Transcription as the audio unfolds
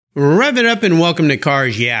Rev it up and welcome to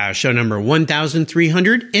Cars Yeah, show number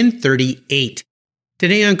 1338.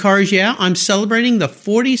 Today on Cars Yeah, I'm celebrating the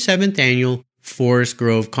 47th annual Forest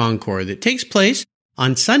Grove Concours that takes place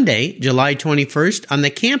on Sunday, July 21st on the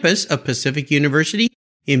campus of Pacific University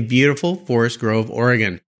in beautiful Forest Grove,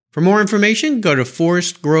 Oregon. For more information, go to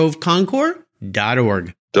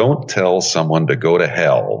forestgroveconcours.org. Don't tell someone to go to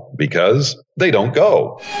hell because they don't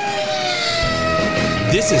go.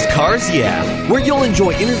 This is Cars Yeah, where you'll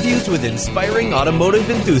enjoy interviews with inspiring automotive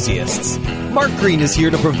enthusiasts. Mark Green is here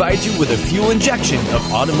to provide you with a fuel injection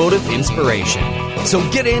of automotive inspiration. So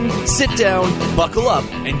get in, sit down, buckle up,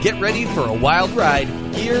 and get ready for a wild ride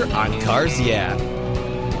here on Cars Yeah.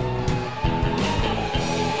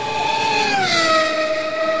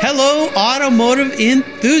 Hello, automotive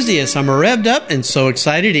enthusiasts. I'm revved up and so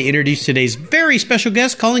excited to introduce today's very special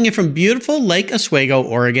guest calling in from beautiful Lake Oswego,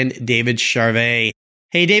 Oregon, David Charvet.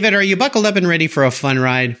 Hey, David, are you buckled up and ready for a fun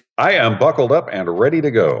ride? I am buckled up and ready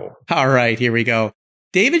to go. All right, here we go.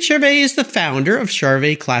 David Charvet is the founder of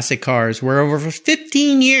Charvet Classic Cars, where over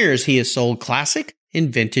 15 years he has sold classic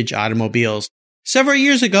and vintage automobiles. Several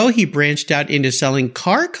years ago, he branched out into selling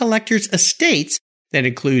car collectors' estates that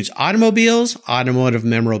includes automobiles, automotive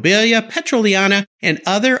memorabilia, petroliana, and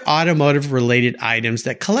other automotive-related items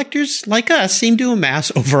that collectors like us seem to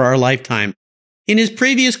amass over our lifetime. In his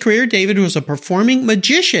previous career, David was a performing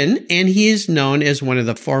magician, and he is known as one of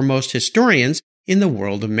the foremost historians in the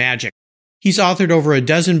world of magic. He's authored over a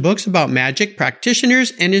dozen books about magic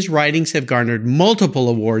practitioners, and his writings have garnered multiple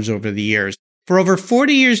awards over the years. For over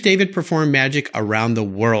 40 years, David performed magic around the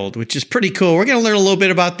world, which is pretty cool. We're going to learn a little bit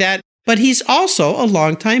about that. But he's also a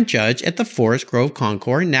longtime judge at the Forest Grove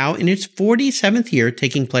Concours, now in its 47th year,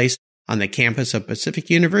 taking place on the campus of Pacific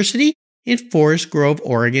University in Forest Grove,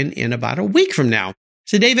 Oregon, in about a week from now.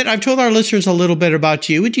 So, David, I've told our listeners a little bit about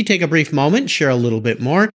you. Would you take a brief moment and share a little bit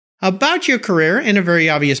more about your career and a very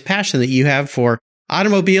obvious passion that you have for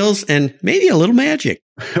automobiles and maybe a little magic?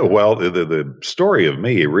 Well, the story of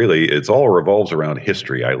me, really, it's all revolves around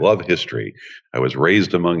history. I love history. I was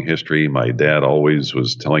raised among history. My dad always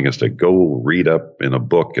was telling us to go read up in a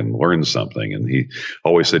book and learn something. And he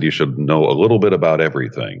always said you should know a little bit about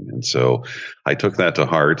everything. And so I took that to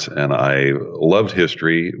heart and I loved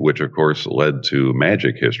history, which of course led to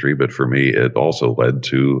magic history. But for me, it also led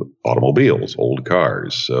to automobiles, old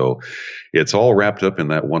cars. So it's all wrapped up in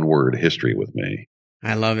that one word, history, with me.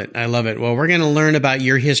 I love it. I love it. Well, we're going to learn about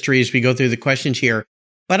your history as we go through the questions here.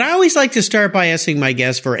 But I always like to start by asking my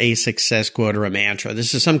guests for a success quote or a mantra.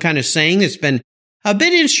 This is some kind of saying that's been a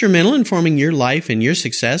bit instrumental in forming your life and your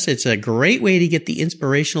success. It's a great way to get the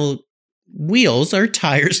inspirational wheels or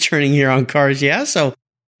tires turning here on Cars Yeah. So,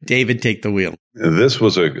 David, take the wheel. This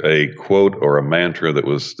was a quote or a mantra that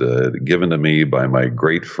was given to me by my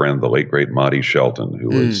great friend, the late, great Monty Shelton, who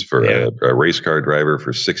was a race car driver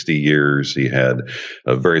for 60 years. He had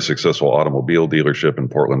a very successful automobile dealership in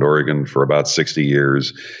Portland, Oregon for about 60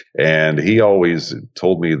 years. And he always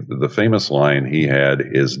told me the famous line he had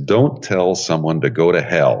is, don't tell someone to go to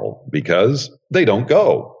hell because they don't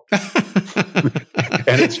go.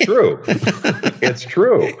 And it's true. It's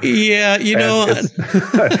true. Yeah, you know.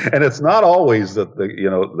 And it's not always that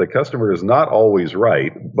the customer is not always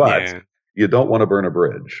right, but you don't want to burn a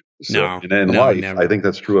bridge. So, and in life, never. I think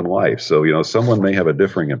that's true in life. So, someone may have a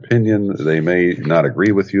differing opinion. They may not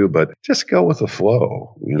agree with you, but just go with the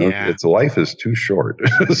flow. Life is too short.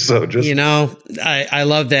 So just, I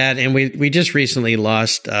love that. And we just recently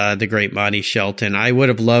lost the great Monty Shelton. I would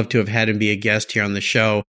have loved to have had him be a guest here on the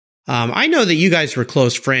show. I know that you guys were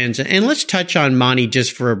close friends, and let's touch on Monty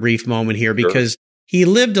just for a brief moment here because he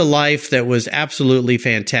lived a life that was absolutely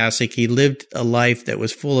fantastic. He lived a life that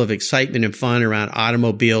was full of excitement and fun around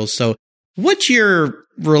automobiles. So what's your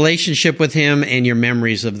relationship with him and your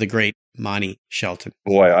memories of the great Monty Shelton?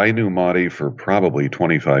 Boy, I knew Monty for probably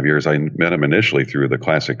 25 years. I met him initially through the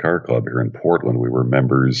Classic Car Club here in Portland. We were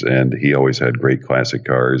members, and he always had great classic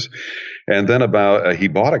cars. And then he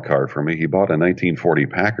bought a car for me. He bought a 1940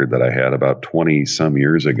 Packard that I had about 20 some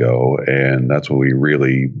years ago. And that's when we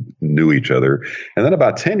really knew each other. And then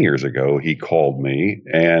about 10 years ago, he called me.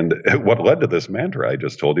 And what led to this mantra I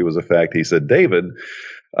just told you was the fact he said, David,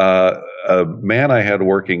 a man I had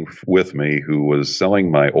working with me who was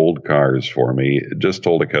selling my old cars for me just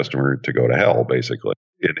told a customer to go to hell, basically.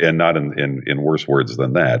 And not in worse words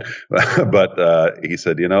than that. But he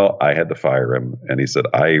said, I had to fire him. And he said,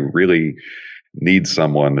 I really needs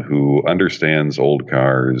someone who understands old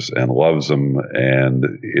cars and loves them and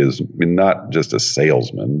is not just a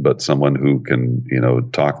salesman, but someone who can,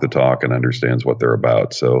 talk the talk and understands what they're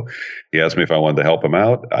about. So he asked me if I wanted to help him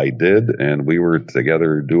out. I did. And we were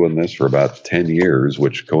together doing this for about 10 years,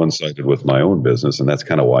 which coincided with my own business. And that's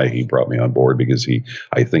kind of why he brought me on board, because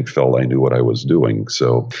I think, felt I knew what I was doing.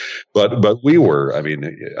 So, but we were, I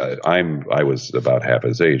was about half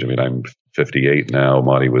his age. I'm 58 now.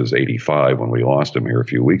 Monty was 85 when we lost him here a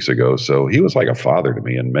few weeks ago. So he was like a father to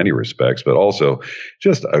me in many respects, but also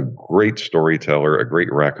just a great storyteller, a great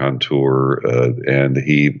raconteur, and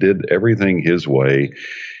he did everything his way.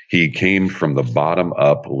 He came from the bottom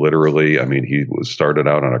up, literally. He started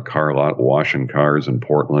out on a car lot washing cars in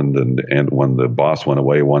Portland. And when the boss went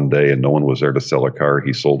away one day and no one was there to sell a car,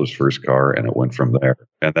 he sold his first car, and it went from there.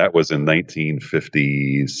 And that was in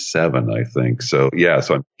 1957, I think. So, yeah,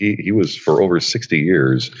 he was for over 60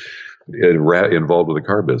 years involved with the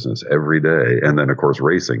car business every day. And then, of course,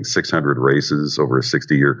 racing, 600 races over a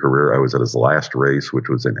 60-year career. I was at his last race, which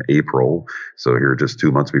was in April. So here, just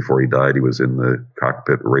 2 months before he died, he was in the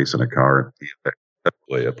cockpit racing a car at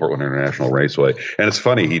Portland International Raceway. And it's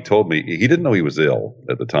funny, he told me he didn't know he was ill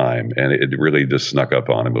at the time, and it really just snuck up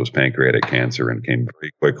on him. It was pancreatic cancer and came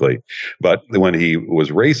very quickly. But when he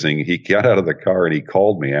was racing, he got out of the car and he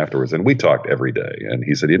called me afterwards, and we talked every day. And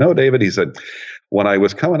he said, David, he said, when I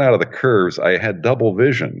was coming out of the curves, I had double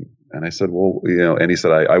vision. And I said, well, and he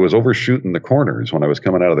said, I was overshooting the corners when I was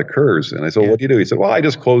coming out of the curves. And I said, well, what do you do? He said, well, I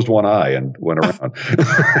just closed one eye and went around.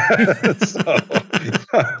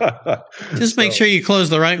 Just make sure you close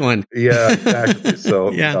the right one. Yeah, exactly.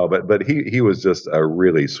 So, yeah. No, but he was just a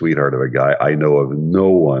really sweetheart of a guy. I know of no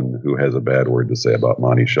one who has a bad word to say about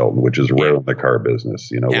Monty Shelton, which is rare in the car business.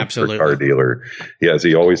 Absolutely. For a car dealer. As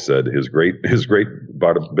he always said, his great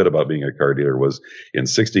bit about being a car dealer was in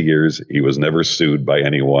 60 years, he was never sued by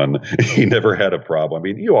anyone. He never had a problem.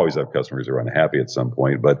 You always have customers who are unhappy at some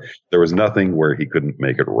point, but there was nothing where he couldn't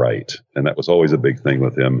make it right. And that was always a big thing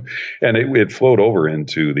with him. And it flowed over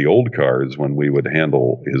into the old cars when we would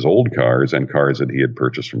handle his old cars and cars that he had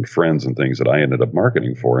purchased from friends and things that I ended up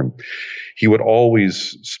marketing for him. He would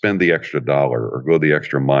always spend the extra dollar or go the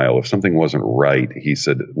extra mile. If something wasn't right, he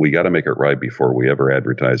said, we got to make it right before we ever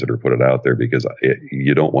advertise it or put it out there, because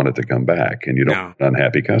you don't want it to come back and you don't want an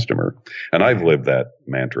unhappy customer. And I've lived that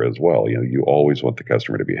mantra as well. You always want the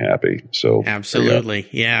customer to be happy. So absolutely.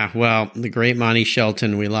 Yeah. Well, the great Monty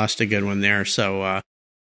Shelton, we lost a good one there. So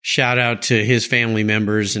shout out to his family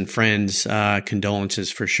members and friends. Condolences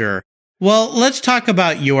for sure. Well, let's talk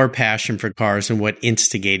about your passion for cars and what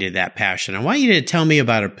instigated that passion. I want you to tell me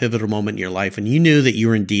about a pivotal moment in your life when you knew that you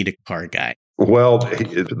were indeed a car guy. Well,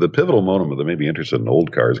 the pivotal moment that made me interested in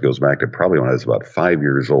old cars goes back to probably when I was about 5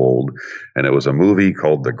 years old, and it was a movie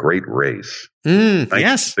called The Great Race.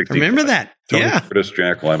 Yes, remember that. Tony Curtis,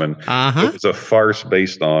 Jack Lemmon. It was a farce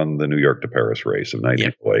based on the New York to Paris race of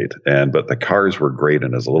 1908. But the cars were great.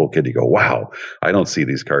 And as a little kid, you go, wow, I don't see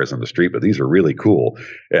these cars on the street, but these are really cool.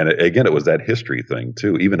 And again, it was that history thing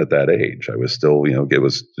too. Even at that age, I was still, it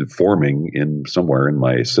was forming in somewhere in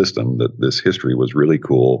my system that this history was really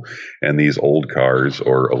cool. And these old cars,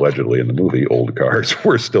 or allegedly in the movie, old cars,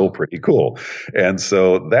 were still pretty cool. And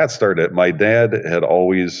so that started. My dad had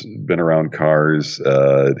always been around cars.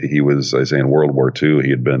 He was, I say, in World War II, he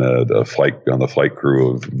had been on the flight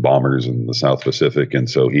crew of bombers in the South Pacific. And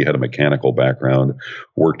so he had a mechanical background,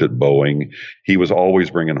 worked at Boeing. He was always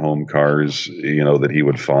bringing home cars, that he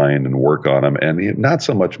would find and work on them. And not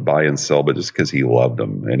so much buy and sell, but just because he loved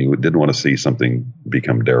them and he didn't want to see something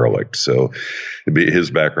become derelict. So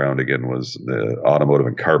his background, again, was automotive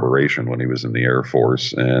and carburation when he was in the Air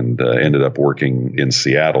Force, and ended up working in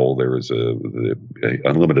Seattle. There was a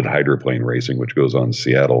unlimited hydroplane racing, which goes on in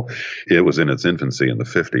Seattle. It was in its infancy in the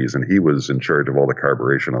 50s, and he was in charge of all the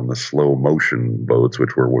carburation on the slow motion boats,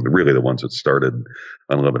 which were really the ones that started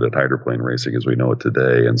unlimited hydroplane racing as we know it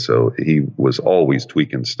today. And so he was always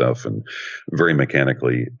tweaking stuff and very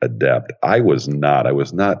mechanically adept. I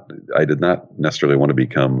did not necessarily want to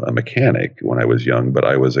become a mechanic when I was young, but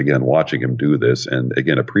I was, again, watching him do this and,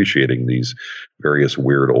 again, appreciating these various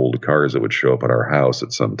weird old cars that would show up at our house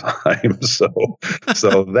at some time. So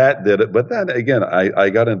that did it. But then, again, I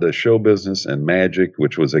got into show business and magic,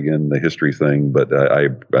 which was, again, the history thing. But I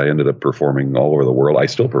ended up performing all over the world. I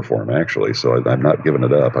still perform, actually. So I'm not giving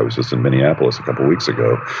it up. I was just in Minneapolis a couple of weeks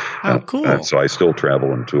ago. Oh, cool. So I still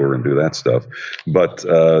travel and tour and do that stuff. But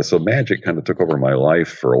so magic kind of took over my life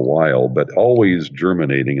for a while, but always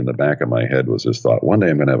germinating in the back of my head was this thought, one day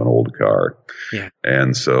I'm going to have an old car. Yeah.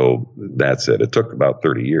 And so that's it. It took about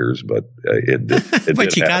 30 years, but it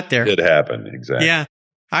but you got there. It happened. Exactly. Yeah.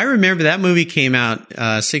 I remember that movie came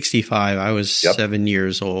out 65. I was 7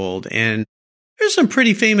 years old. And there's some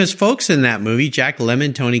pretty famous folks in that movie. Jack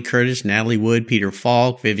Lemmon, Tony Curtis, Natalie Wood, Peter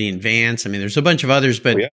Falk, Vivian Vance. I mean, there's a bunch of others,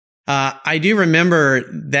 but I do remember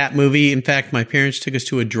that movie. In fact, my parents took us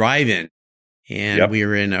to a drive-in, and we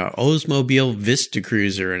were in an Oldsmobile Vista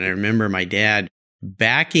Cruiser. And I remember my dad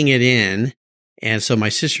backing it in. And so my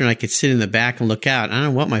sister and I could sit in the back and look out. I don't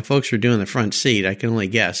know what my folks were doing in the front seat. I can only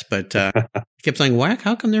guess. But I kept saying, "Whack,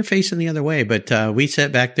 how come they're facing the other way?" But we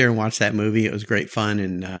sat back there and watched that movie. It was great fun.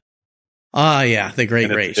 And The Great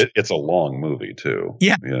Race. It's a long movie, too.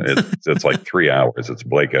 Yeah. It's like 3 hours. It's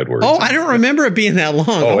Blake Edwards. Oh, I don't remember it being that long.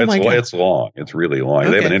 It's long. It's really long.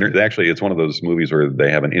 Okay. They have actually, it's one of those movies where they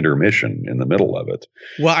have an intermission in the middle of it.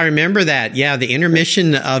 Well, I remember that. Yeah, the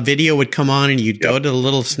intermission video would come on, and you'd go to the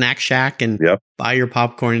little snack shack and buy your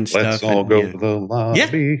popcorn and stuff. Let's all go to the lobby. Yeah.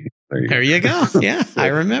 There you go. Yeah, I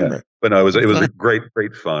remember. Yeah. But no, it was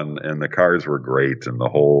great fun, and the cars were great, and the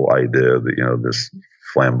whole idea that, this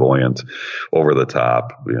flamboyant, over the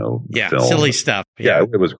top, film. Silly stuff. Yeah,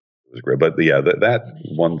 it was great. But that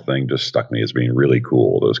one thing just stuck me as being really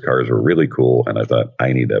cool. Those cars were really cool, and I thought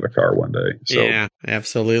I need to have a car one day. So. Yeah,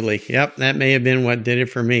 absolutely. Yep, that may have been what did it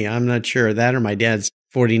for me. I'm not sure. That or my dad's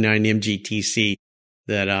 49 MGTC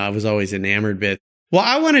that I was always enamored with. Well,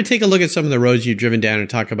 I want to take a look at some of the roads you've driven down and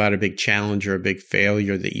talk about a big challenge or a big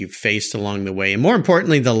failure that you've faced along the way. And more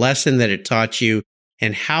importantly, the lesson that it taught you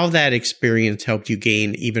and how that experience helped you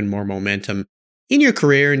gain even more momentum in your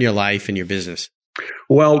career, in your life, in your business.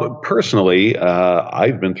 Well, personally,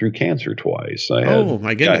 I've been through cancer twice.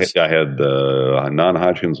 My goodness. I had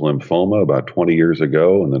non-Hodgkin's lymphoma about 20 years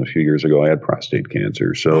ago, and then a few years ago I had prostate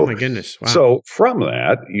cancer. So, oh, my goodness. Wow. So from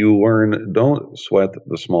that, you learn, don't sweat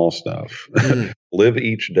the small stuff. Live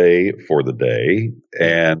each day for the day,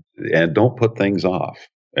 and don't put things off.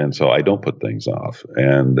 And so I don't put things off.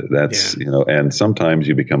 And that's, and sometimes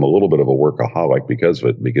you become a little bit of a workaholic because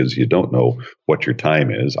of it, because you don't know what your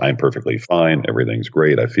time is. I'm perfectly fine. Everything's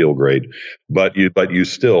great. I feel great. But you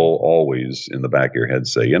still always in the back of your head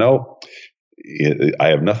say, I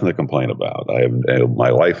have nothing to complain about.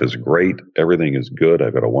 My life is great. Everything is good.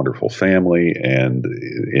 I've got a wonderful family. And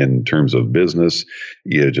in terms of business,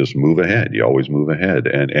 you just move ahead. You always move ahead.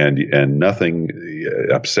 And nothing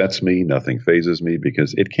upsets me. Nothing phases me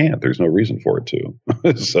because it can't. There's no reason for it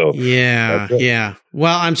to. So yeah.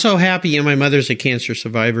 Well, I'm so happy. My mother's a cancer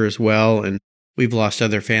survivor as well. And we've lost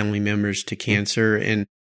other family members to cancer. And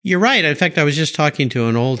you're right. In fact, I was just talking to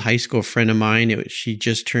an old high school friend of mine. She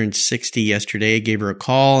just turned 60 yesterday. I gave her a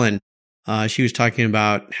call, and she was talking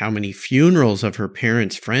about how many funerals of her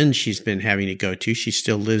parents' friends she's been having to go to. She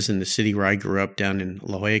still lives in the city where I grew up down in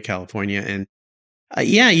La Jolla, California. And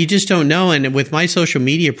you just don't know. And with my social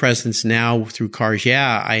media presence now through Cars,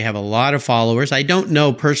 I have a lot of followers. I don't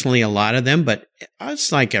know personally a lot of them, but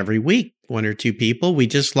it's like every week, one or two people. We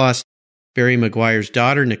just lost Barry Maguire's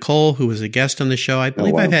daughter, Nicole, who was a guest on the show. I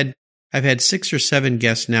believe I've had 6 or 7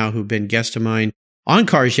 guests now who've been guests of mine on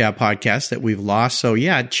Cars podcast that we've lost. So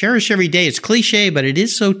cherish every day. It's cliche, but it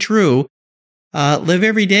is so true. Live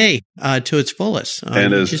every day to its fullest.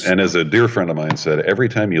 And as a dear friend of mine said, every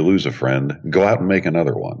time you lose a friend, go out and make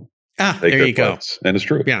another one. There you go. And it's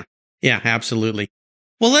true. Yeah, absolutely.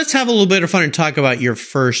 Well, let's have a little bit of fun and talk about your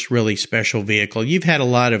first really special vehicle. You've had a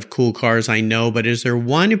lot of cool cars, I know, but is there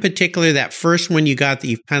one in particular, that first one you got that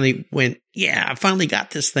you finally went, I finally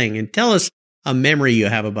got this thing? And tell us a memory you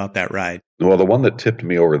have about that ride. Well, the one that tipped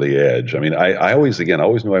me over the edge. I mean, I always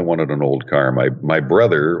knew I wanted an old car. My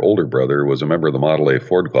older brother, was a member of the Model A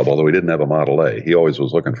Ford Club, although he didn't have a Model A. He always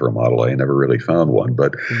was looking for a Model A, never really found one.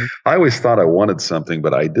 But I always thought I wanted something,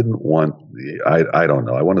 but I didn't want, I don't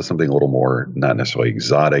know. I wanted something a little more, not necessarily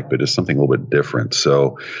exotic, but just something a little bit different.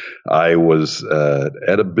 So I was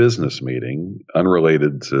at a business meeting,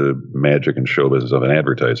 unrelated to magic and show business, of an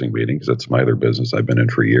advertising meeting, because that's my other business I've been in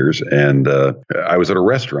for years. And I was at a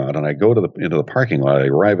restaurant, and I go into the parking lot. I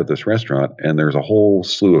arrive at this restaurant, and there's a whole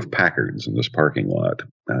slew of Packards in this parking lot.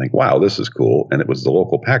 And I think, wow, this is cool. And it was the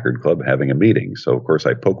local Packard Club having a meeting. So, of course,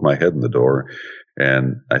 I poked my head in the door,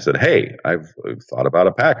 and I said, hey, I've thought about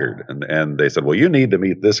a Packard. And they said, well, you need to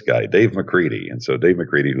meet this guy, Dave McCready. And so Dave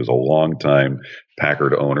McCready, who's a longtime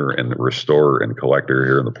Packard owner and restorer and collector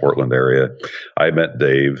here in the Portland area. I met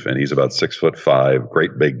Dave, and he's about 6'5",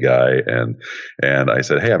 great big guy. And I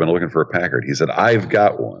said, hey, I've been looking for a Packard. He said, I've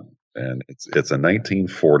got one. And it's a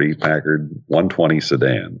 1940 Packard 120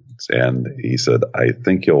 sedan. And he said, I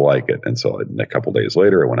think you'll like it. And so a couple days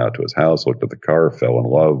later, I went out to his house, looked at the car, fell in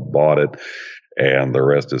love, bought it. And the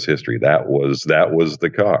rest is history. That was the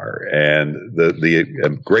car. And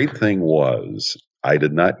the great thing was, I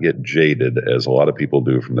did not get jaded as a lot of people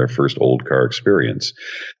do from their first old car experience.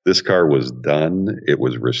 This car was done. It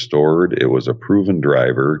was restored. It was a proven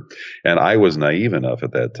driver. And I was naive enough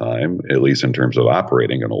at that time, at least in terms of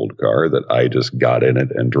operating an old car, that I just got in it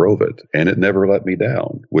and drove it. And it never let me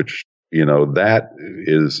down, which, that's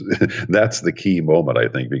the key moment, I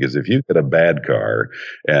think, because if you get a bad car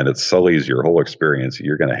and it sullies your whole experience,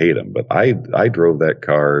 you're going to hate them. But I drove that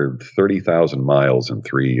car 30,000 miles in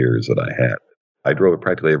 3 years that I had. I drove it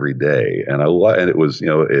practically every day, and it was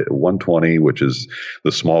 120, which is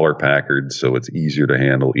the smaller Packard, so it's easier to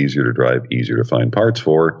handle, easier to drive, easier to find parts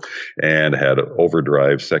for, and had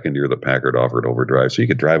overdrive. Second year, the Packard offered overdrive, so you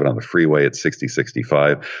could drive it on the freeway at 60,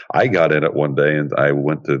 65. I got in it one day, and I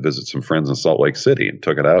went to visit some friends in Salt Lake City and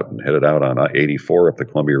took it out and headed out on 84 up the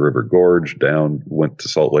Columbia River Gorge, went to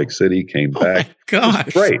Salt Lake City, came back. Oh my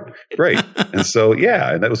gosh. Great. And so,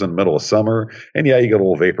 and that was in the middle of summer, and you get a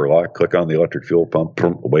little vapor lock, click on the electric fuel pump,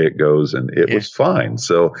 away it goes, and it was fine.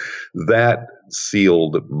 So that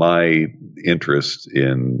sealed my interest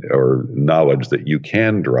in or knowledge that you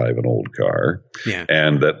can drive an old car,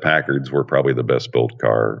 and that Packards were probably the best built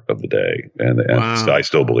car of the day. And wow. I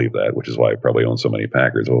still believe that, which is why I probably own so many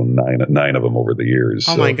Packards. I own nine of them over the years.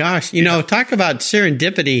 Oh my gosh. Talk about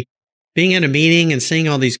serendipity, being at a meeting and seeing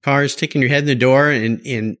all these cars, sticking your head in the door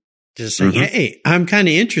and just saying, hey, I'm kind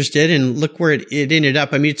of interested, and look where it ended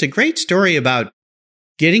up. I mean, it's a great story about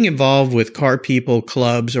getting involved with car people,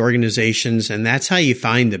 clubs, organizations, and that's how you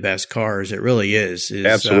find the best cars. It really is.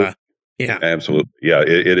 Absolutely. Absolutely. Yeah,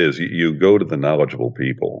 it is. You go to the knowledgeable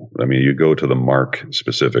people. I mean, you go to the mark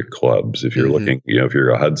specific clubs. If you're looking, if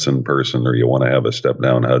you're a Hudson person or you want to have a step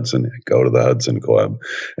down Hudson, go to the Hudson Club.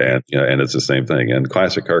 And, and it's the same thing. And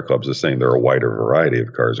Classic Car Club's the same. There are a wider variety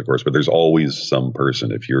of cars, of course, but there's always some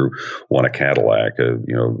person. If you want a Cadillac,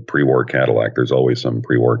 pre-war Cadillac, there's always some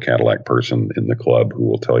pre-war Cadillac person in the club who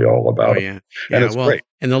will tell you all about it. And it's great.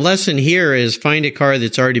 And the lesson here is find a car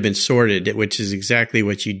that's already been sorted, which is exactly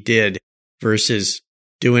what you did, versus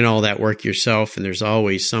doing all that work yourself. And there's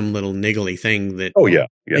always some little niggly thing that,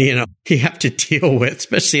 you have to deal with,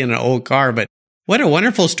 especially in an old car. But what a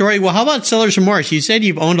wonderful story. Well, how about seller's remorse? You said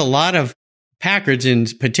you've owned a lot of Packards in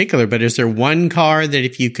particular, but is there one car that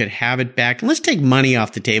if you could have it back, and let's take money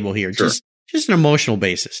off the table here, just an emotional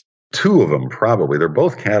basis. Two of them, probably. They're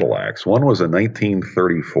both Cadillacs. One was a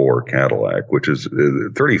 1934 Cadillac, which is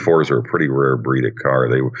 34s are a pretty rare breed of car.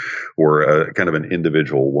 They were kind of an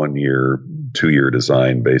individual 1 year, 2 year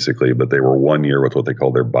design, basically, but they were 1 year with what they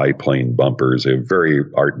call their biplane bumpers. A very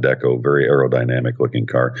Art Deco, very aerodynamic looking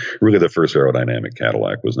car. Really, the first aerodynamic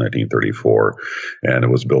Cadillac was 1934, and it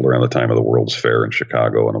was built around the time of the World's Fair in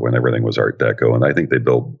Chicago, and when everything was Art Deco. And I think they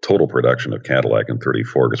built total production of Cadillac in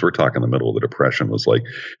 34, because we're talking the middle of the Depression, was like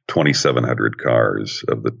 2,700 cars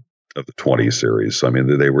of the 20 series. So, I mean,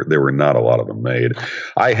 there were not a lot of them made.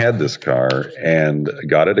 I had this car and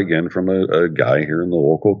got it again from a guy here in the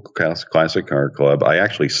local Classic Car Club. I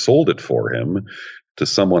actually sold it for him to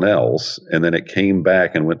someone else, and then it came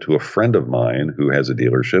back and went to a friend of mine who has a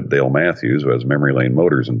dealership, Dale Matthews, who has Memory Lane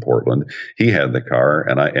Motors in Portland. He had the car,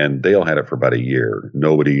 and Dale had it for about a year.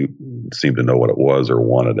 Nobody seemed to know what it was or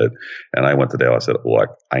wanted it. And I went to Dale. I said, look,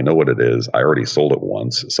 I know what it is. I already sold it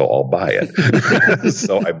once, so I'll buy it.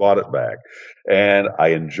 So I bought it back. And I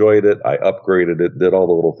enjoyed it. I upgraded it, did all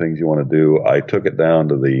the little things you want to do. I took it down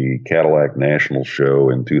to the Cadillac National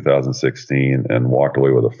Show in 2016 and walked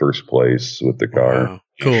away with a first place with the car. Wow.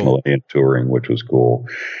 Cool. Nationally touring, which was cool.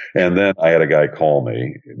 And then I had a guy call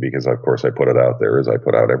me because, of course, I put it out there as I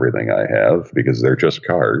put out everything I have because they're just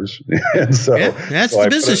cars. And so that's the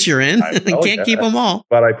business you're in. Can't keep them all.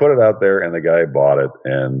 But I put it out there, and the guy bought it,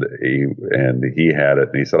 and he had it,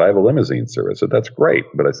 and he said, "I have a limousine service." I said, "That's great,"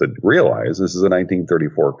 but I said, "Realize this is a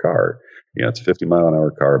 1934 car. It's a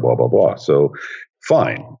 50-mile-an-hour car. Blah blah blah." So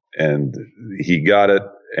fine, and he got it,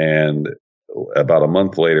 and about a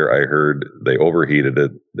month later, I heard they overheated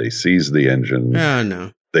it. They seized the engine. Oh,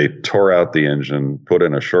 no. They tore out the engine, put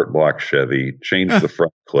in a short block Chevy, changed the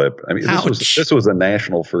front clip. I mean, this was a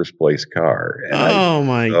national first place car. And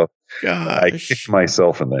my gosh. I kick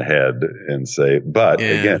myself in the head and say, but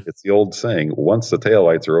again, it's the old saying, once the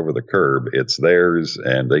taillights are over the curb, it's theirs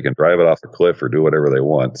and they can drive it off the cliff or do whatever they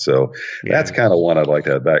want. So that's kind of one I'd like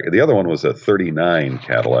to have back. The other one was a 39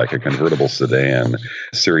 Cadillac, a convertible sedan,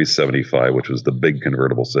 Series 75, which was the big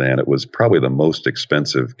convertible sedan. It was probably the most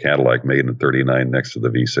expensive Cadillac made in 39 next to the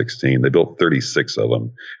V16. They built 36 of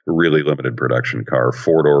them, really limited production car,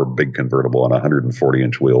 4-door big convertible on a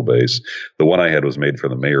 140-inch wheelbase. The one I had was made for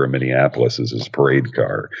the mayor of Minneapolis as his parade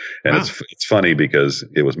car. And it's funny because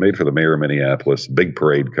it was made for the mayor of Minneapolis, big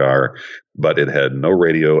parade car, but it had no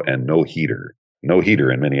radio and no heater. No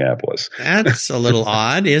heater in Minneapolis. That's a little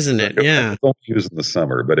odd, isn't it? Yeah. It was only used in the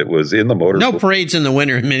summer, but it was in the motor No pool. parades in the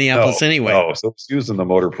winter in Minneapolis anyway. No, so it was used in the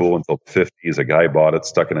motor pool until the 50s. A guy bought it,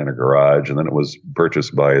 stuck it in a garage, and then it was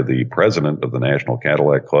purchased by the president of the National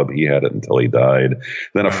Cadillac Club. He had it until he died.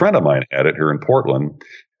 Then a friend of mine had it here in Portland.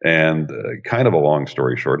 And kind of a long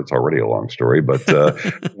story short, it's already a long story, but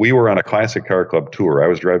we were on a Classic Car Club tour. I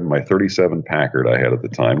was driving my 37 Packard I had at the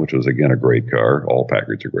time, which was, again, a great car. All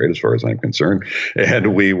Packards are great as far as I'm concerned.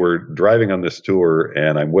 And we were driving on this tour,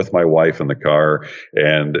 and I'm with my wife in the car,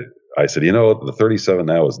 and I said, the 37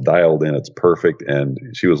 now is dialed in. It's perfect. And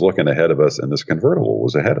she was looking ahead of us, and this convertible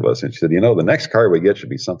was ahead of us. And she said, the next car we get should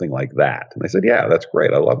be something like that. And I said, yeah, that's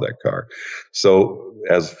great. I love that car. So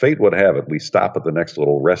as fate would have it, we stop at the next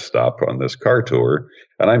little rest stop on this car tour.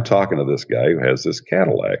 And I'm talking to this guy who has this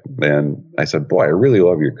Cadillac. And I said, boy, I really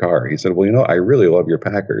love your car. He said, well, I really love your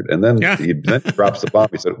Packard. And then he drops the bomb.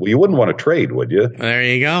 He said, well, you wouldn't want to trade, would you? There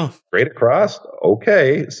you go. Trade across?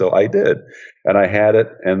 Okay. So I did. And I had it.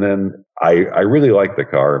 And then I really liked the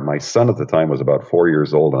car. My son at the time was about 4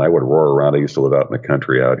 years old, and I would roar around. I used to live out in the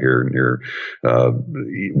country out here near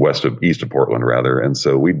east of Portland, rather. And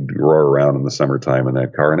so we'd roar around in the summertime in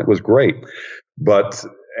that car, and it was great. But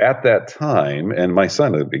at that time, and my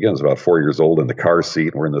son, again, was about 4 years old in the car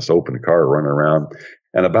seat. We're in this open car running around.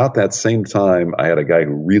 And about that same time, I had a guy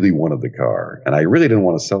who really wanted the car. And I really didn't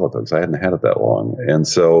want to sell it, though, because I hadn't had it that long. And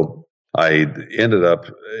so I ended up,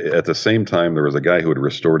 at the same time, there was a guy who had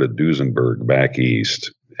restored a Duesenberg back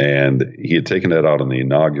east, and he had taken it out on the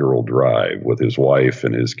inaugural drive with his wife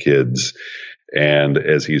and his kids. And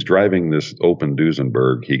as he's driving this open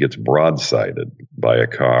Duesenberg, he gets broadsided by a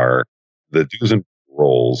car. The Duesenberg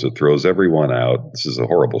rolls. It throws everyone out. This is a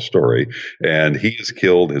horrible story. And he is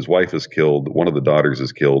killed. His wife is killed. One of the daughters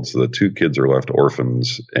is killed. So the two kids are left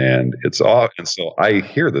orphans. And it's off. And so I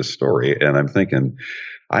hear this story, and I'm thinking,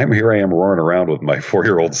 I am roaring around with my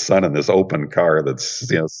 4-year-old son in this open car that's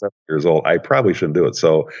 7 years old. I probably shouldn't do it.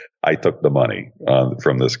 So I took the money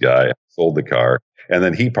from this guy, sold the car, and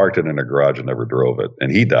then he parked it in a garage and never drove it.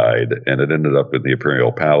 And he died, and it ended up in the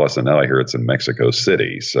Imperial Palace, and now I hear it's in Mexico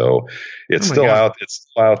City. So it's still out. It's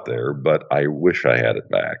still out there, but I wish I had it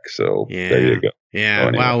back. So there you go. Yeah.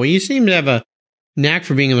 Anyway. Wow. Well, you seem to have a knack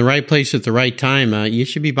for being in the right place at the right time. You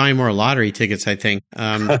should be buying more lottery tickets, I think.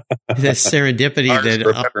 That serendipity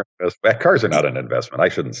cars are not an investment. I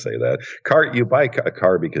shouldn't say that. You buy a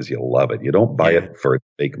car because you love it. You don't buy it for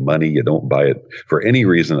fake money. You don't buy it for any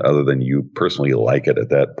reason other than you personally like it at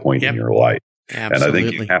that point in your life. Absolutely. And I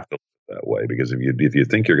think you have to live that way, because if you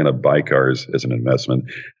think you're going to buy cars as an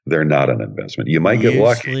investment, they're not an investment. You might get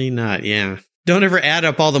lucky. Usually not. Yeah. Don't ever add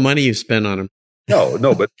up all the money you spend on them.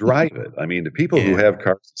 No, but drive it. I mean, the people who have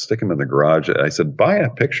cars, stick them in the garage. I said, buy a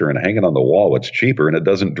picture and hang it on the wall. It's cheaper and it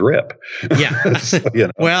doesn't drip. Yeah. So,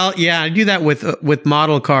 Well, yeah, I do that with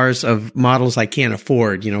model cars of models I can't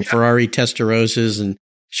afford, Ferrari Testarossas and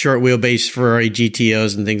short wheelbase Ferrari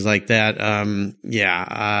GTOs and things like that.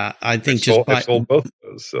 I think I sold both of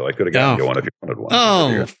those, so I could have gotten you one if you wanted one.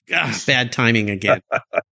 Oh, bad timing again.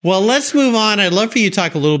 Well, let's move on. I'd love for you to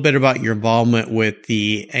talk a little bit about your involvement with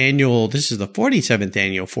the this is the 47th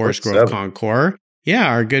annual Forest Grove Concours. Yeah,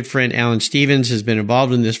 our good friend Alan Stevens has been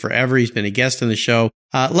involved in this forever. He's been a guest on the show.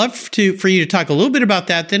 Love for you to talk a little bit about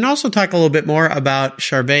that, then also talk a little bit more about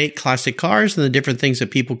Charvet Classic Cars and the different things that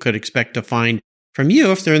people could expect to find from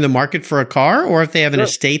you if they're in the market for a car or if they have an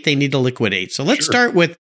estate they need to liquidate. So let's start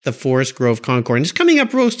with the Forest Grove Concours. And it's coming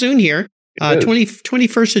up real soon here.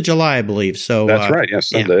 21st of July, I believe. So that's right. Yes,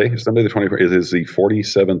 Sunday the 21st. It is the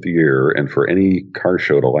 47th year, and for any car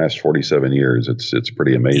show to last 47 years, it's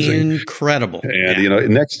pretty amazing, incredible.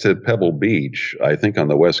 And next to Pebble Beach, I think on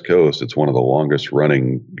the West Coast, it's one of the longest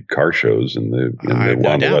running car shows on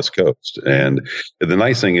the West Coast. And the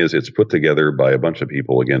nice thing is, it's put together by a bunch of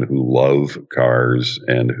people again who love cars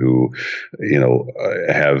and who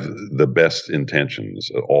have the best intentions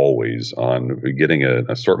always on getting an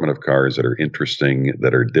assortment of cars that are interesting,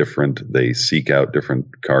 that are different. They seek out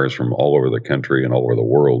different cars from all over the country and all over the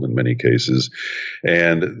world in many cases.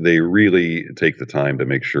 And they really take the time to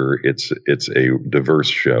make sure it's a diverse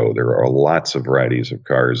show. There are lots of varieties of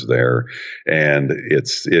cars there. And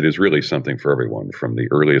it is really something for everyone, from the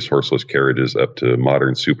earliest horseless carriages up to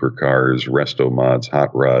modern supercars, resto mods,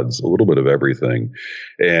 hot rods, a little bit of everything.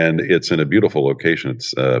 And it's in a beautiful location.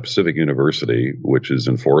 It's Pacific University, which is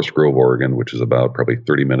in Forest Grove, Oregon, which is about probably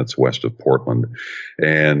 30 minutes west of of Portland.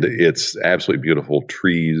 And it's absolutely beautiful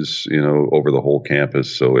trees, over the whole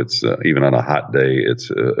campus. So it's even on a hot day, it's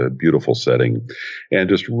a beautiful setting and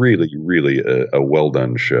just really, really a well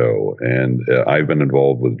done show. And I've been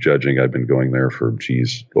involved with judging. I've been going there for,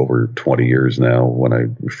 over 20 years now when I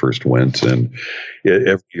first went. And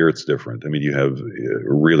every year it's different. I mean, you have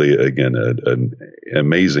really, again, an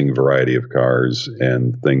amazing variety of cars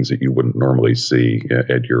and things that you wouldn't normally see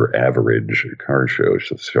at your average car show,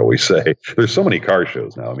 shall we say. There's so many car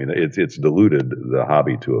shows now. I mean, it's diluted the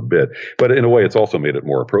hobby to a bit, but in a way, it's also made it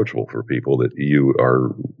more approachable for people that you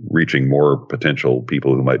are reaching more potential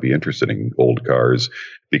people who might be interested in old cars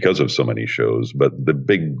because of so many shows. But the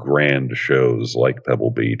big grand shows like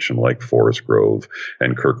Pebble Beach and like Forest Grove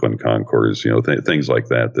and Kirkland Concours, things like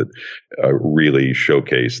that really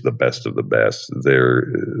showcase the best of the best.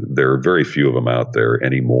 There are very few of them out there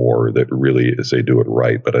anymore that really say do it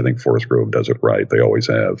right. But I think Forest Grove does it right. They always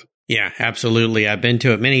have. Yeah, absolutely. I've been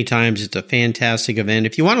to it many times. It's a fantastic event.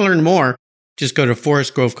 If you want to learn more, just go to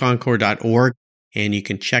forestgroveconcours.org and you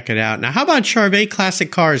can check it out. Now, how about Charvet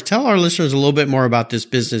Classic Cars? Tell our listeners a little bit more about this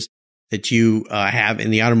business that you have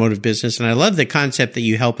in the automotive business. And I love the concept that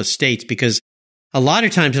you help estates, because a lot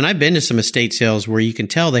of times, and I've been to some estate sales where you can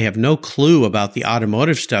tell they have no clue about the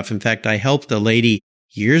automotive stuff. In fact, I helped a lady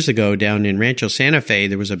years ago down in Rancho Santa Fe.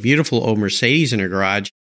 There was a beautiful old Mercedes in her garage,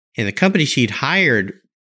 and the company she'd hired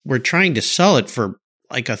were trying to sell it for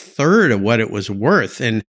like a third of what it was worth.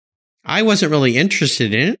 And I wasn't really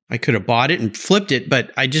interested in it. I could have bought it and flipped it,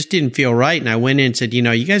 but I just didn't feel right. And I went in and said,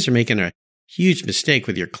 you guys are making a huge mistake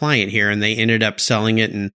with your client here. And they ended up selling it.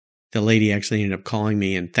 And the lady actually ended up calling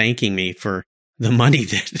me and thanking me for the money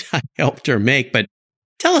that I helped her make. But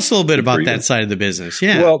tell us a little bit about that side of the business.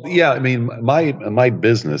 Yeah. Well, yeah. I mean, my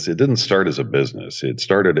business, it didn't start as a business. It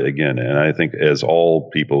started again, and I think as all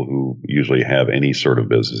people who usually have any sort of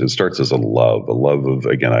business, it starts as a love of,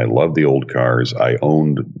 again, I love the old cars. I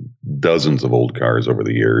owned dozens of old cars over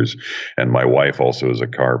the years. And my wife also is a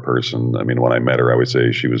car person. I mean, when I met her, I would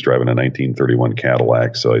say she was driving a 1931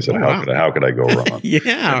 Cadillac. So I said, wow. how could I go wrong?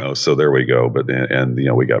 Yeah. So there we go. But, and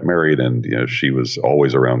we got married, and, she was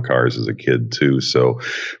always around cars as a kid too. So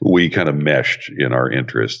we kind of meshed in our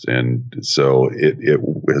interest. And so it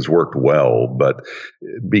has worked well. But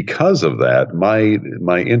because of that,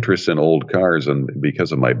 my interest in old cars, and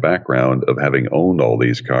because of my background of having owned all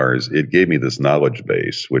these cars, it gave me this knowledge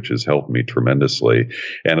base, which has helped me tremendously.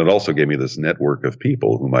 And it also gave me this network of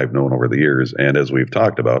people whom I've known over the years. And as we've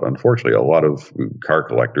talked about, unfortunately, a lot of car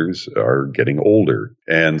collectors are getting older.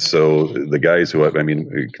 And so the guys who I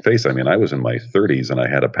was in my 30s and I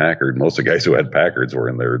had a Packard. Most of the guys who had Packards were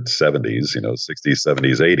in their 70s, 60s,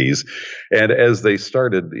 70s, 80s. And as they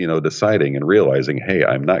started, deciding and realizing, hey,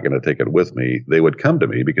 I'm not going to take it with me, they would come to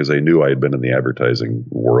me because they knew I had been in the advertising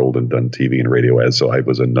world and done TV and radio ads. So I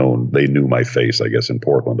was they knew my face, I guess, in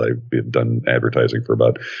Portland. I've done advertising for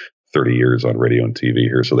about 30 years on radio and TV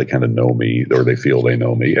here. So they kind of know me, or they feel they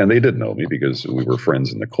know me. And they did know me because we were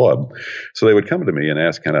friends in the club. So they would come to me and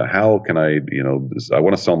ask kind of, how can I, I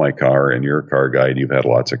want to sell my car, and you're a car guy and you've had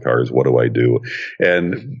lots of cars. What do I do?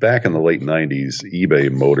 And back in the late 90s, eBay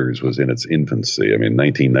Motors was in its infancy. I mean,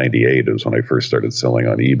 1998 was when I first started selling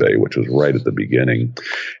on eBay, which was right at the beginning.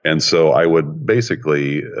 And so I would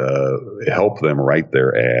basically help them write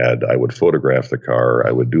their ad. I would photograph the car.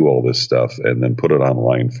 I would do all this stuff and then put it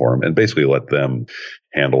online for them, and basically let them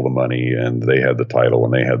handle the money, and they had the title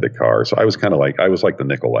and they had the car. So I was kind of like, I was like the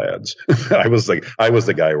nickel ads. I was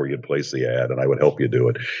the guy where you'd place the ad and I would help you do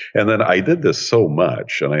it. And then I did this so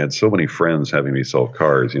much, and I had so many friends having me sell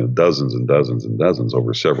cars, dozens and dozens and dozens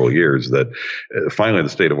over several years, that finally the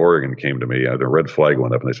state of Oregon came to me. The red flag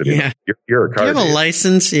went up and they said, you're a car. Do you have a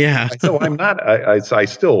license? Yeah. So I'm not, I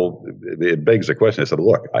still, it begs the question. I said,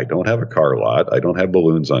 look, I don't have a car lot. I don't have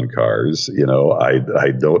balloons on cars. I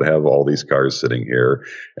don't have all these cars sitting here.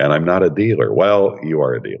 And I'm not a dealer. Well, you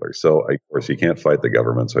are a dealer. So, of course, you can't fight the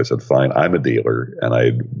government. So I said, fine, I'm a dealer. And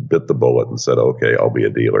I bit the bullet and said, okay, I'll be a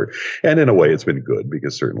dealer. And in a way, it's been good,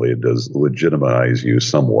 because certainly it does legitimize you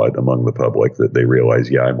somewhat among the public, that they realize,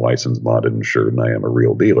 yeah, I'm licensed, bonded, insured, and I am a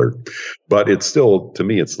real dealer. But it's still, to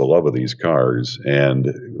me, it's the love of these cars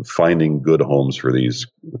and finding good homes for these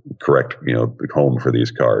correct, home for these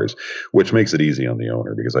cars, which makes it easy on the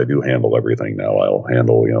owner, because I do handle everything now. I'll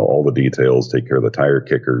handle, all the details, take care of the tire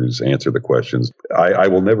kickers, answer the questions. I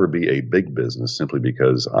will never be a big business simply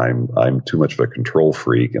because I'm too much of a control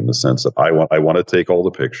freak, in the sense that I want to take all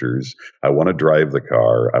the pictures. I want to drive the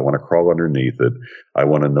car. I want to crawl underneath it. I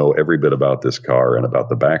want to know every bit about this car and about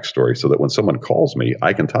the backstory, so that when someone calls me,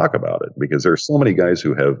 I can talk about it, because there's so many guys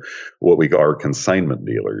who have what we call consignment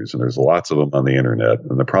dealers, and there's lots of them on the internet.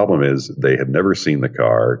 And the problem problem is they have never seen the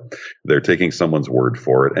car. They're taking someone's word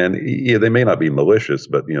for it. And they may not be malicious,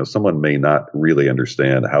 but someone may not really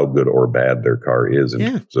understand how good or bad their car is in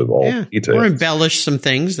terms of all details. Or embellish some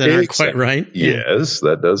things that aren't quite right. Yes,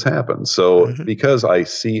 that does happen. So because I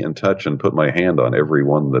see and touch and put my hand on every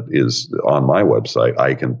one that is on my website,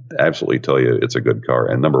 I can absolutely tell you it's a good car.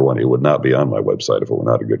 And number one, it would not be on my website if it were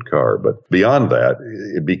not a good car. But beyond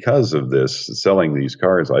that, because of this, selling these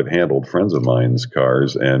cars, I've handled friends of mine's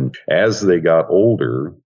cars. And as they got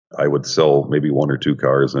older, I would sell maybe one or two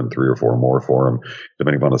cars and three or four more for them,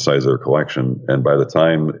 depending upon the size of their collection. And by the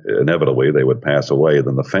time inevitably they would pass away,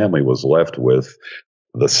 then the family was left with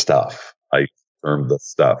the stuff. I term the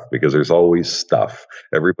stuff because there's always stuff.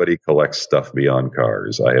 Everybody collects stuff beyond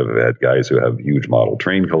cars. I have had guys who have huge model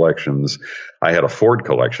train collections. I had a Ford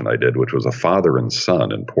collection I did, which was a father and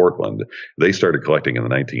son in Portland. They started collecting in the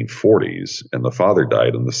 1940s, and the father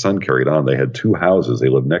died and the son carried on. They had two houses. They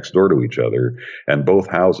lived next door to each other, and both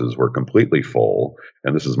houses were completely full.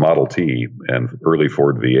 And this is Model T and early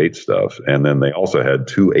Ford V8 stuff. And then they also had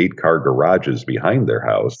two 8-car garages behind their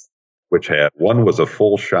house, which had, one was a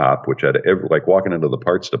full shop, which had like walking into the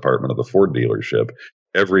parts department of the Ford dealership,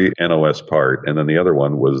 every NOS part. And then the other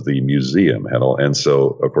one was the museum. And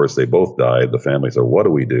so, of course, they both died. The family said, what do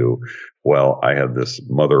we do? Well, I had this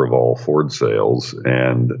mother of all Ford sales,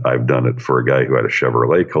 and I've done it for a guy who had a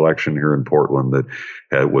Chevrolet collection here in Portland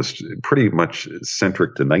that was pretty much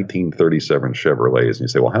centric to 1937 Chevrolets. And you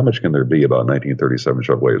say, well, how much can there be about 1937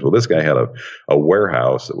 Chevrolets? Well, this guy had a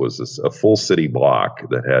warehouse that was a full city block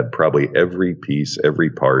that had probably every piece,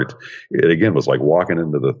 every part. It, again, was like walking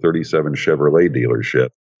into the 37 Chevrolet dealership.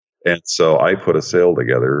 And so I put a sale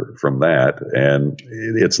together from that, and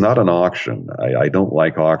it's not an auction. I don't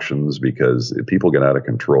like auctions because people get out of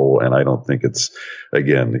control, and I don't think it's,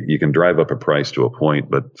 again, you can drive up a price to a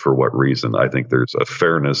point, but for what reason? I think there's a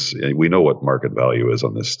fairness. We know what market value is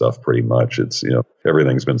on this stuff pretty much. It's,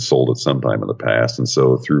 everything's been sold at some time in the past. And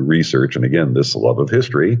so through research, and again, this love of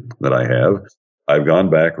history that I have, I've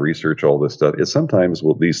gone back, researched all this stuff. Sometimes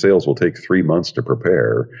these sales will take 3 months to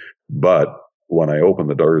prepare, but when I open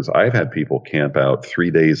the doors, I've had people camp out 3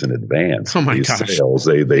 days in advance. Oh my these gosh. Sales.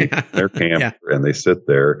 They're camped and they sit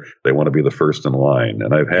there. They want to be the first in line.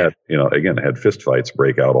 And I've had, I had fist fights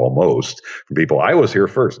break out almost from people. I was here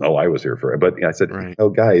first. No, I was here first. But I said,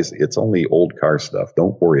 guys, it's only old car stuff.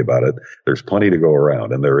 Don't worry about it. There's plenty to go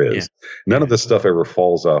around. And there is. Yeah. None of this stuff ever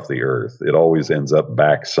falls off the earth. It always ends up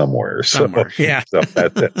back somewhere. So that's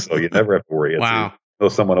it. So you never have to worry. Wow. Though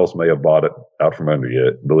someone else may have bought it out from under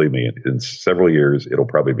you, believe me, in several years, it'll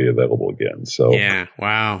probably be available again. So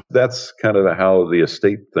that's kind of how the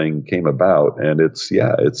estate thing came about. And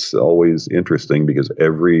it's always interesting because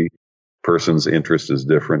every person's interest is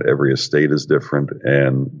different. Every estate is different,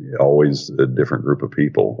 and always a different group of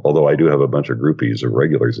people. Although I do have a bunch of groupies or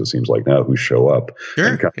regulars, it seems like now, who show up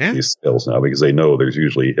and come to these sales now because they know there's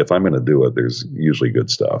usually, if I'm going to do it, there's usually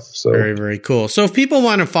good stuff. So very, very cool. So if people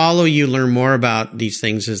want to follow you, learn more about these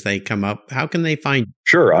things as they come up, how can they find you?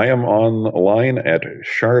 Sure. I am online at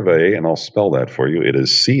Charvet, and I'll spell that for you. It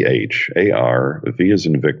is CHAR, V as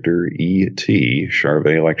in Victor, ET,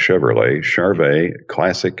 Charvet like Chevrolet, Charvet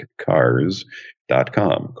Classic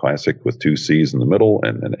Cars.com. Classic with 2 C's in the middle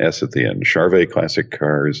and an S at the end.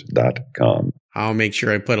 CharvetClassicCars.com. I'll make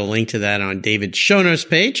sure I put a link to that on David's show notes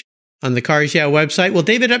page on the Cars Yeah website. Well,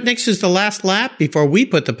 David, up next is the last lap before we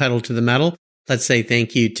put the pedal to the metal. Let's say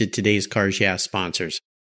thank you to today's Cars Yeah sponsors.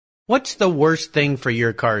 What's the worst thing for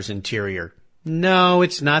your car's interior? No,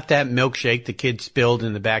 it's not that milkshake the kid spilled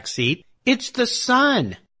in the back seat. It's the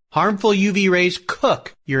sun. Harmful UV rays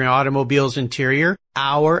cook your automobile's interior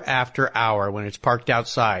hour after hour when it's parked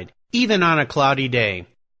outside, even on a cloudy day.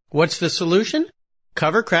 What's the solution?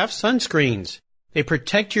 Covercraft sunscreens. They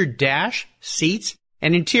protect your dash, seats,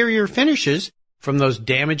 and interior finishes from those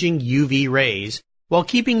damaging UV rays while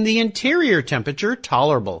keeping the interior temperature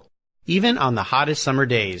tolerable, even on the hottest summer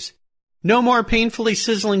days. No more painfully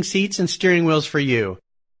sizzling seats and steering wheels for you.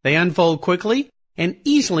 They unfold quickly and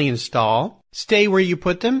easily install, stay where you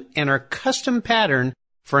put them, and are custom patterned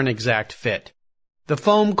for an exact fit. The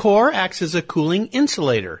foam core acts as a cooling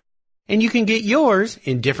insulator, and you can get yours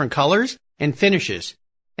in different colors and finishes.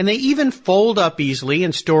 And they even fold up easily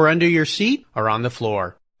and store under your seat or on the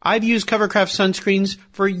floor. I've used Covercraft sunscreens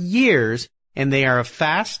for years, and they are a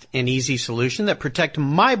fast and easy solution that protect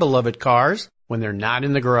my beloved cars when they're not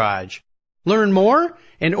in the garage. Learn more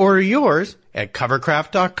and order yours at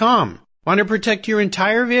Covercraft.com. Want to protect your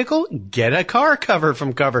entire vehicle? Get a car cover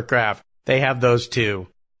from Covercraft. They have those too.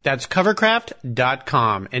 That's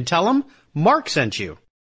Covercraft.com, and tell them Mark sent you.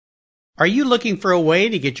 Are you looking for a way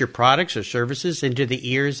to get your products or services into the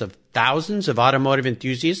ears of thousands of automotive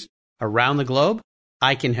enthusiasts around the globe?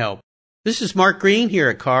 I can help. This is Mark Green here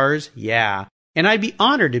at Cars Yeah, and I'd be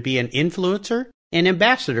honored to be an influencer and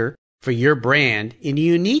ambassador for your brand in a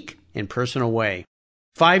unique and personal way.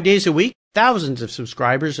 5 days a week, thousands of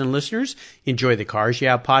subscribers and listeners enjoy the Cars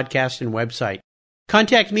Yeah podcast and website.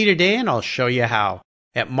 Contact me today and I'll show you how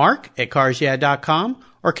at mark@carsyeah.com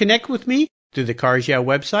or connect with me through the Cars Yeah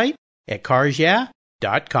website at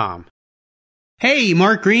carsyeah.com. Hey,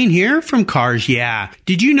 Mark Green here from Cars Yeah.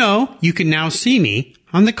 Did you know you can now see me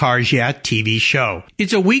on the Cars Yeah TV show?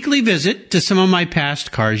 It's a weekly visit to some of my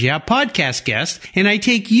past Cars Yeah podcast guests, and I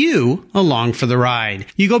take you along for the ride.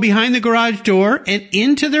 You go behind the garage door and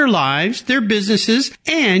into their lives, their businesses,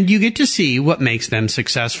 and you get to see what makes them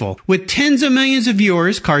successful. With tens of millions of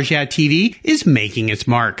viewers, Cars Yeah TV is making its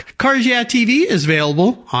mark. Cars Yeah TV is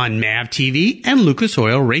available on MAV TV and Lucas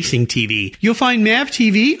Oil Racing TV. You'll find MAV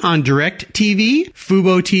TV on DirecTV,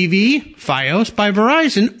 Fubo TV, Fios by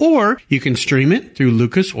Verizon, or you can stream it through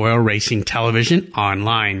Lucas Oil Racing Television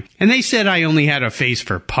online. And they said I only had a face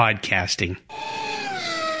for podcasting.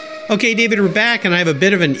 Okay, David, we're back, and I have a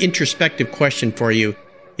bit of an introspective question for you.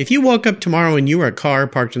 If you woke up tomorrow and you were a car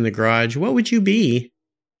parked in the garage, what would you be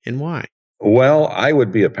and why? Well, I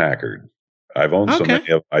would be a Packard. I've owned so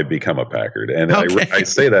many of I'd become a Packard. And I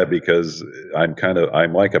say that because I'm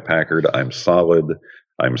like a Packard. I'm solid.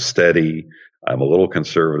 I'm steady. I'm a little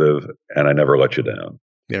conservative, and I never let you down.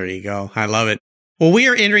 There you go. I love it. Well, we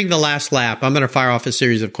are entering the last lap. I'm going to fire off a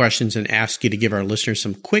series of questions and ask you to give our listeners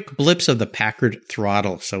some quick blips of the Packard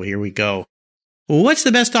throttle. So here we go. Well, what's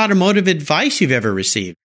the best automotive advice you've ever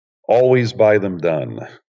received? Always buy them done.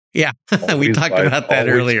 Yeah, we talked about that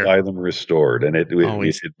earlier. Buy them restored. And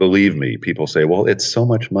believe me, people say, well, it's so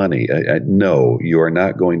much money. No, you are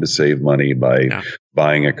not going to save money by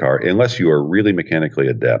buying a car unless you are really mechanically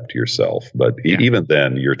adept yourself. But even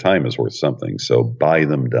then, your time is worth something. So buy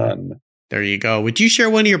them done. There you go. Would you share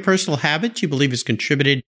one of your personal habits you believe has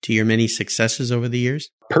contributed to your many successes over the years?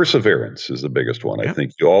 Perseverance is the biggest one. I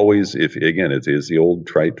think you always, it is the old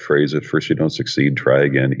trite phrase, at first you don't succeed, try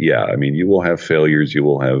again. Yeah, I mean, you will have failures, you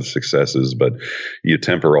will have successes, but you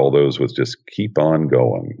temper all those with just keep on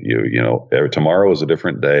going. Tomorrow is a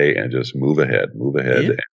different day and just move ahead.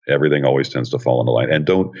 Yeah. Everything always tends to fall into line. And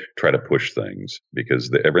don't try to push things because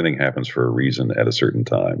everything happens for a reason at a certain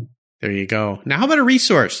time. There you go. Now, how about a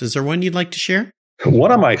resource? Is there one you'd like to share?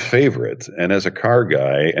 One of my favorites, and as a car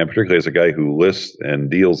guy, and particularly as a guy who lists and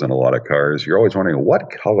deals in a lot of cars, you're always wondering, what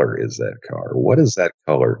color is that car? What is that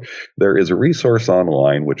color? There is a resource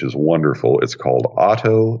online which is wonderful. It's called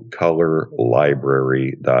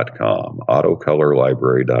autocolorlibrary.com,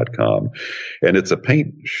 autocolorlibrary.com. And it's a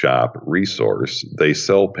paint shop resource. They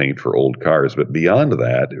sell paint for old cars, but beyond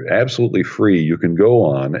that, absolutely free, you can go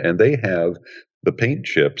on, and they have the paint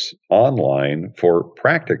chips online for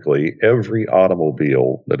practically every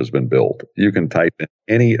automobile that has been built. You can type in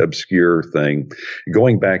any obscure thing.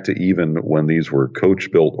 Going back to even when these were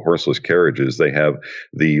coach-built horseless carriages, they have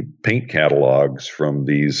the paint catalogs from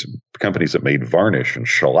these companies that made varnish and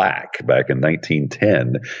shellac back in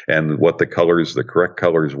 1910 and what the correct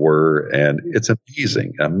colors were. And it's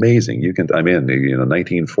amazing. I'm in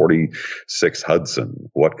 1946 Hudson.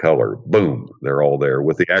 What color? Boom. They're all there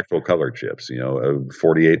with the actual color chips,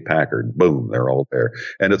 48 Packard. Boom. They're all there.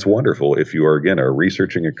 And it's wonderful if you are, again,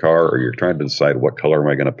 researching a car or you're trying to decide what color am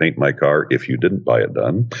I going to paint my car if you didn't buy it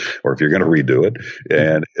done or if you're going to redo it.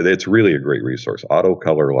 And it's really a great resource.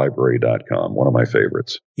 Autocolorlibrary.com. One of my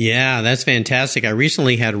favorites. Yeah, that's fantastic. I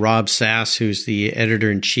recently had Rob Sass, who's the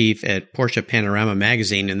editor-in-chief at Porsche Panorama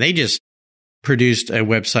magazine, and they just produced a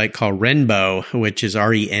website called Renbow, which is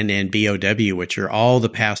RENNBOW, which are all the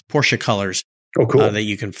past Porsche colors that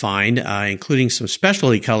you can find, including some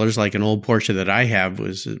specialty colors, like an old Porsche that I have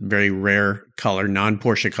was a very rare color,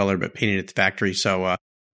 non-Porsche color, but painted at the factory. So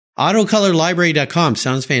autocolorlibrary.com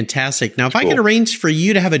sounds fantastic. Now, if I could arrange for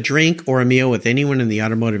you to have a drink or a meal with anyone in the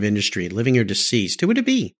automotive industry, living or deceased, who would it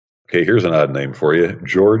be? Okay, here's an odd name for you.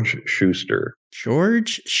 George Schuster.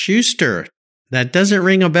 George Schuster. That doesn't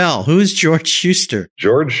ring a bell. Who's George Schuster?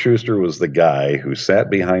 George Schuster was the guy who sat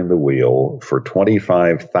behind the wheel for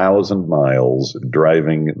 25,000 miles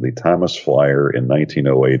driving the Thomas Flyer in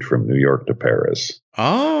 1908 from New York to Paris.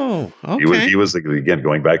 Oh, okay. He was again,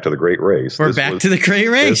 going back to the Great Race. We're back to the Great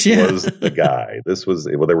Race, This was the guy.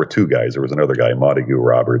 There were two guys. There was another guy, Montague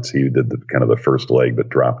Roberts. He did the first leg but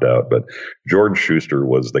dropped out. But George Schuster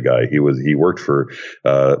was the guy. He worked for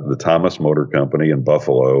the Thomas Motor Company in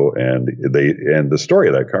Buffalo, and the story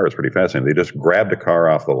of that car is pretty fascinating. They just grabbed a car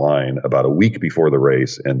off the line about a week before the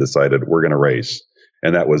race and decided we're going to race.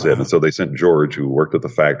 And that was it. And so they sent George, who worked at the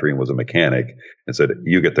factory and was a mechanic, and said,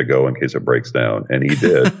 you get to go in case it breaks down. And he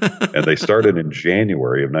did. And they started in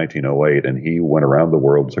January of 1908, and he went around the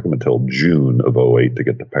world. It took him until June of 08 to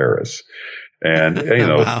get to Paris. And,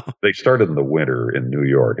 Wow. They started in the winter in New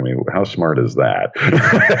York. I mean, how smart is that?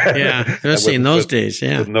 Yeah, especially in those days.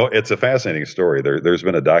 Yeah. No, it's a fascinating story. There's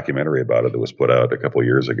been a documentary about it that was put out a couple of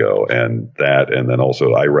years ago. And then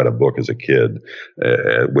also I read a book as a kid,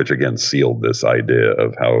 which again sealed this idea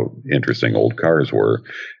of how interesting old cars were.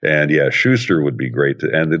 And yeah, Schuster would be great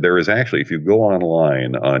and there is actually, if you go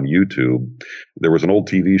online on YouTube, there was an old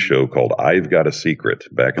TV show called I've Got a Secret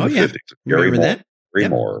back in the 50s. Remember that?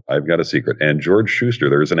 Moore, I've Got a Secret. And George Schuster,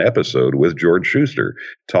 there's an episode with George Schuster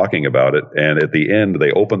talking about it. And at the end,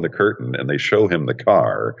 they open the curtain and they show him the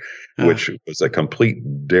car, which was a complete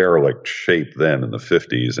derelict shape then in the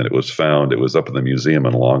 50s. And it was up in the museum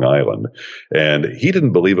in Long Island. And he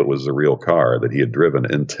didn't believe it was the real car that he had driven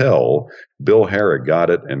until Bill Harrick got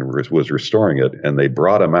it and was restoring it. And they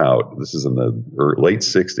brought him out. This is in the late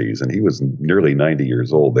 60s. And he was nearly 90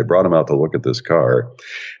 years old. They brought him out to look at this car.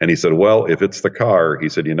 And he said, well, if it's the car, he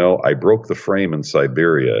said, I broke the frame in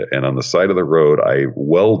Siberia, and on the side of the road, I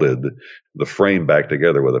welded the frame back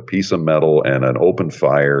together with a piece of metal and an open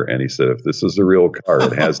fire. And he said, if this is the real car,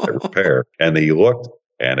 it has to repair. And he looked,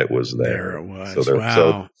 and it was there. There it was. Wow.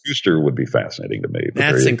 So Schuster would be fascinating to me.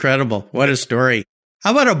 That's incredible. What a story.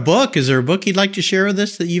 How about a book? Is there a book you'd like to share with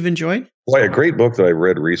us that you've enjoyed? Well, a great book that I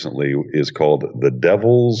read recently is called The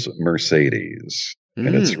Devil's Mercedes.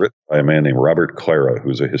 And it's written by a man named Robert Clara,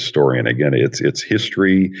 who's a historian. Again, it's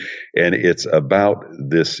history, and it's about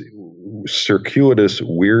this circuitous,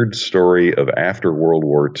 weird story of after World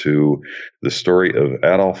War II, the story of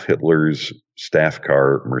Adolf Hitler's staff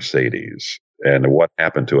car Mercedes, and what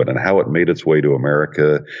happened to it and how it made its way to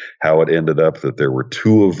America, how it ended up that there were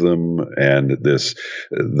two of them, and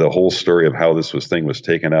the whole story of how this thing was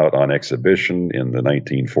taken out on exhibition in the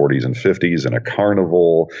 1940s and 50s in a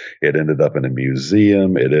carnival. It ended up in a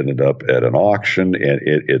museum. It ended up at an auction. And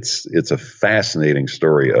it's a fascinating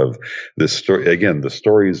story of this story. Again, the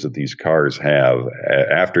stories that these cars have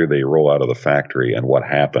after they roll out of the factory and what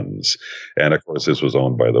happens. And of course, this was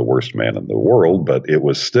owned by the worst man in the world, but it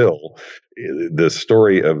was still the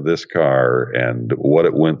story of this car and what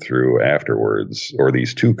it went through afterwards, or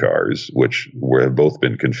these two cars, which have both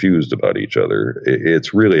been confused about each other.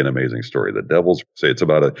 It's really an amazing story. The Devil's say it's a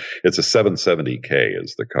 770K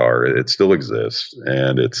is the car. It still exists,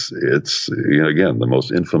 and it's again the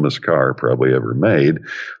most infamous car probably ever made,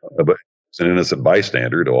 but it's an innocent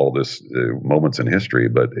bystander to all this moments in history,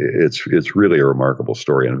 but it's really a remarkable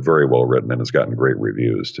story and very well written, and it's gotten great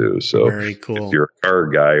reviews too. So very cool. If you're a car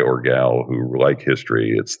guy or gal who like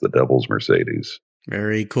history, it's The Devil's Mercedes.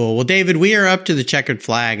 Very cool. Well, David, we are up to the checkered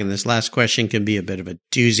flag, and this last question can be a bit of a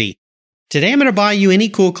doozy. Today, I'm going to buy you any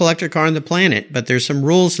cool collector car on the planet, but there's some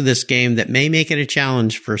rules to this game that may make it a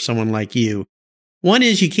challenge for someone like you. One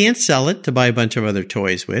is you can't sell it to buy a bunch of other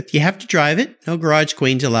toys with. You have to drive it. No garage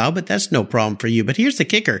queens allowed, but that's no problem for you. But here's the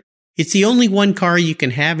kicker. It's the only one car you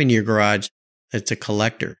can have in your garage that's a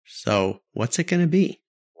collector. So what's it going to be?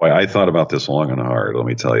 Well, I thought about this long and hard, let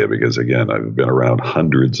me tell you, because again, I've been around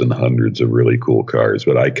hundreds and hundreds of really cool cars,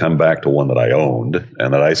 but I come back to one that I owned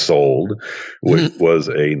and that I sold, which was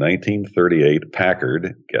a 1938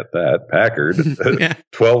 Packard, get that, Packard,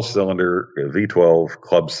 12-cylinder V12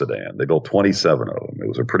 club sedan. They built 27 of them. It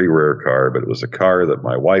was a pretty rare car, but it was a car that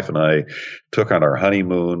my wife and I took on our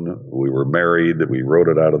honeymoon. We were married. We rode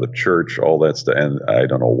it out of the church, all that stuff. And I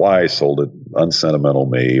don't know why I sold it, unsentimental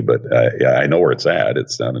me, but I know where it's at.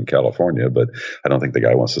 It's down in California, but I don't think the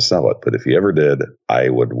guy wants to sell it. But if he ever did, I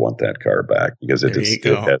would want that car back because it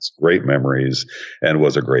has great memories and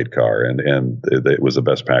was a great car. And it was the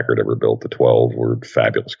best Packard ever built. The 12 were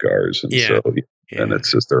fabulous cars. And and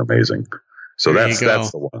it's just, they're amazing. So that's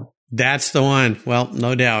the one. That's the one. Well,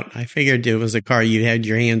 no doubt. I figured it was a car you had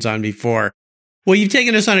your hands on before. Well, you've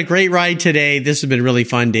taken us on a great ride today. This has been really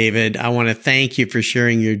fun, David. I want to thank you for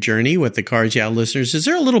sharing your journey with the Cars Yeah listeners. Is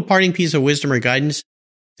there a little parting piece of wisdom or guidance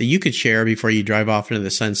that you could share before you drive off into the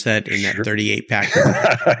sunset in that 38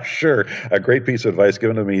 Packard? Sure. A great piece of advice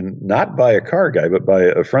given to me, not by a car guy, but by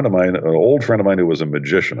a friend of mine, an old friend of mine who was a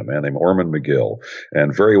magician, a man named Ormond McGill,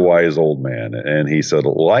 and very wise old man. And he said,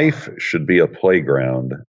 life should be a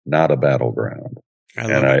playground, not a battleground.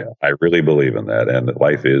 I really believe in that. And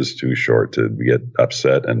life is too short to get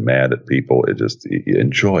upset and mad at people. You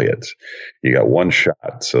enjoy it. You got one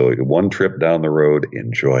shot. So one trip down the road,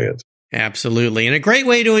 enjoy it. Absolutely. And a great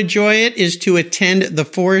way to enjoy it is to attend the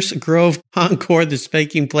Forest Grove Concours that's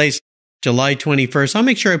taking place July 21st. I'll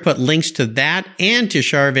make sure I put links to that and to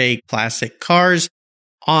Charvet Classic Cars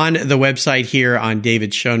on the website here on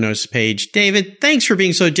David's show notes page. David, thanks for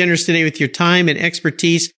being so generous today with your time and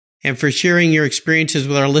expertise and for sharing your experiences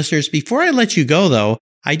with our listeners. Before I let you go, though,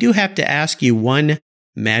 I do have to ask you one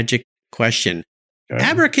magic question. Okay.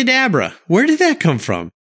 Abracadabra, where did that come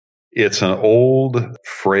from? It's an old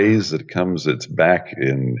phrase it's back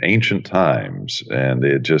in ancient times, and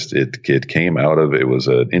it came out of, it was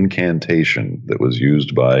an incantation that was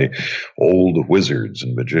used by old wizards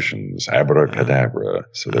and magicians, abracadabra.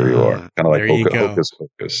 So there you are. Kind of like hocus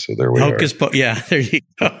pocus. So there we are. Yeah, there you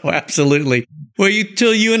go. Absolutely. Well,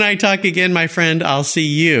 till you and I talk again, my friend, I'll see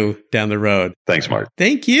you down the road. Thanks, Mark.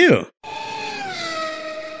 Thank you.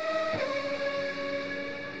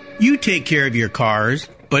 You take care of your cars,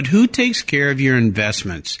 but who takes care of your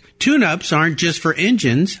investments? Tune-ups aren't just for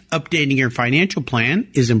engines. Updating your financial plan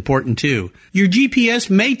is important too. Your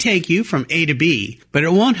GPS may take you from A to B, but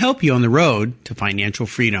it won't help you on the road to financial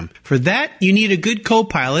freedom. For that, you need a good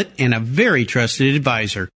co-pilot and a very trusted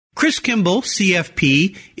advisor. Chris Kimball,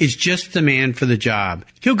 CFP, is just the man for the job.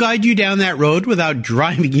 He'll guide you down that road without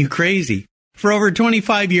driving you crazy. For over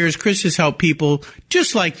 25 years, Chris has helped people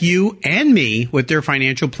just like you and me with their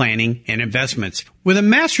financial planning and investments. With a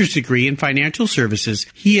master's degree in financial services,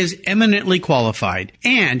 he is eminently qualified,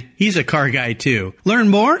 and he's a car guy too. Learn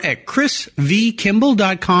more at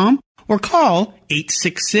chrisvkimball.com or call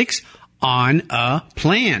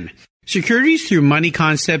 866-ON-A-PLAN. Securities through Money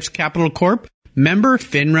Concepts Capital Corp. Member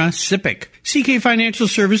FINRA SIPC. CK Financial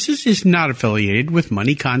Services is not affiliated with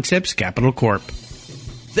Money Concepts Capital Corp.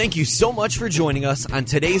 Thank you so much for joining us on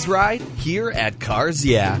today's ride here at Cars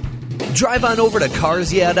Yeah. Drive on over to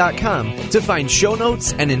carsyeah.com to find show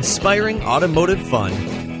notes and inspiring automotive fun.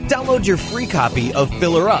 Download your free copy of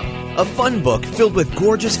Filler Up, a fun book filled with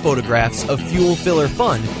gorgeous photographs of fuel filler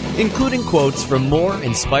fun, including quotes from more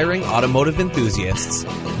inspiring automotive enthusiasts.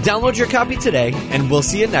 Download your copy today, and we'll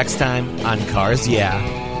see you next time on Cars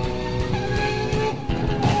Yeah.